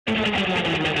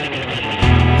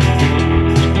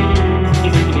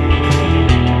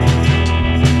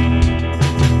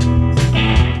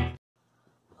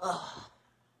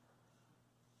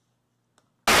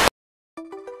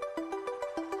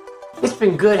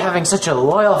been good having such a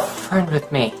loyal friend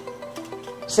with me.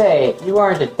 Say, you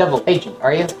aren't a double agent,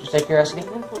 are you? Just out of curiosity.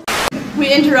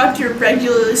 We interrupt your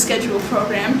regularly scheduled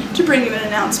program to bring you an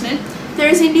announcement. There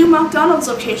is a new McDonald's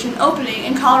location opening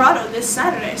in Colorado this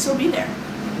Saturday, so be there.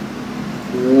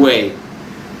 Wait,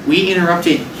 we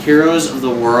interrupted Heroes of the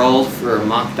World for a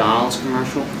McDonald's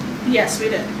commercial? Yes, we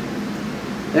did.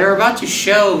 They were about to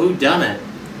show who done it.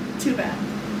 Too bad.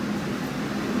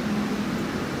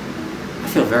 I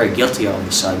feel very guilty all of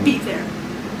a sudden. Be there.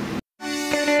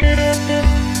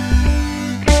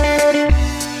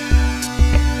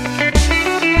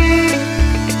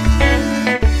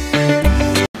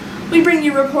 We bring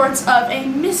you reports of a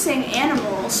missing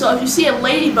animal, so if you see a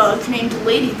ladybug named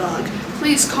Ladybug,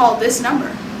 please call this number.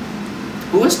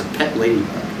 Who is the pet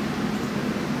ladybug?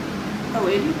 A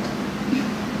lady?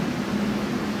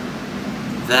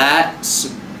 That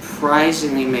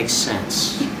surprisingly makes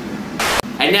sense.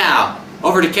 And now,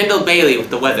 over to Kendall Bailey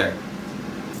with the weather.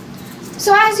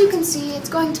 So as you can see, it's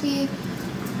going to be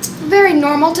very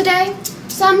normal today.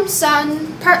 Some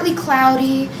sun, partly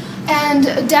cloudy, and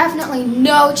definitely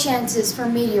no chances for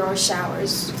meteor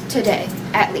showers today,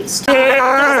 at least.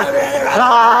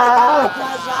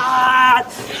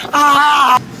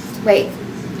 Wait,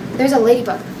 there's a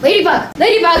ladybug. Ladybug!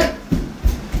 Ladybug!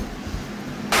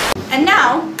 And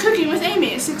now, Cooking with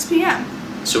Amy at 6 p.m.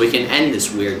 So we can end this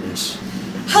weirdness.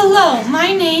 Hello,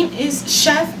 my name is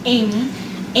Chef Amy,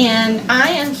 and I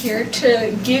am here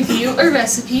to give you a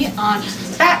recipe on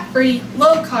fat-free,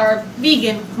 low-carb,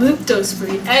 vegan,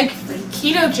 lactose-free, egg-free,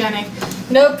 ketogenic,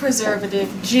 no preservative,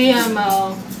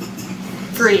 GMO-free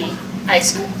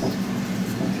ice cream.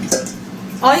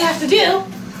 All you have to do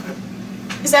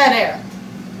is add air.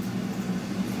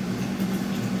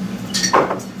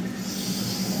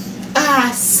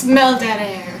 Ah, smell that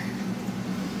air.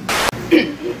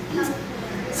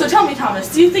 So tell me, Thomas,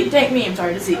 do you think dank memes are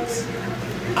a disease?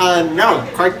 No,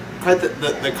 quite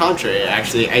the contrary,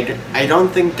 actually. I don't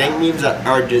think dank memes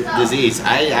are a disease.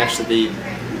 I actually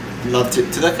love to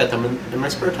look at them in my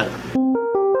spare time.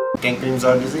 Dank memes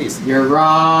are a disease. You're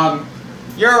wrong.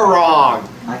 You're wrong.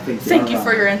 I think Thank you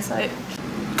for your insight.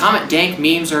 Comment dank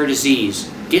memes are a disease.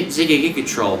 Get Ziggy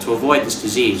Control to avoid this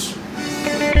disease.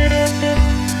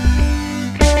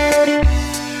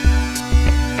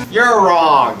 You're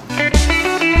wrong.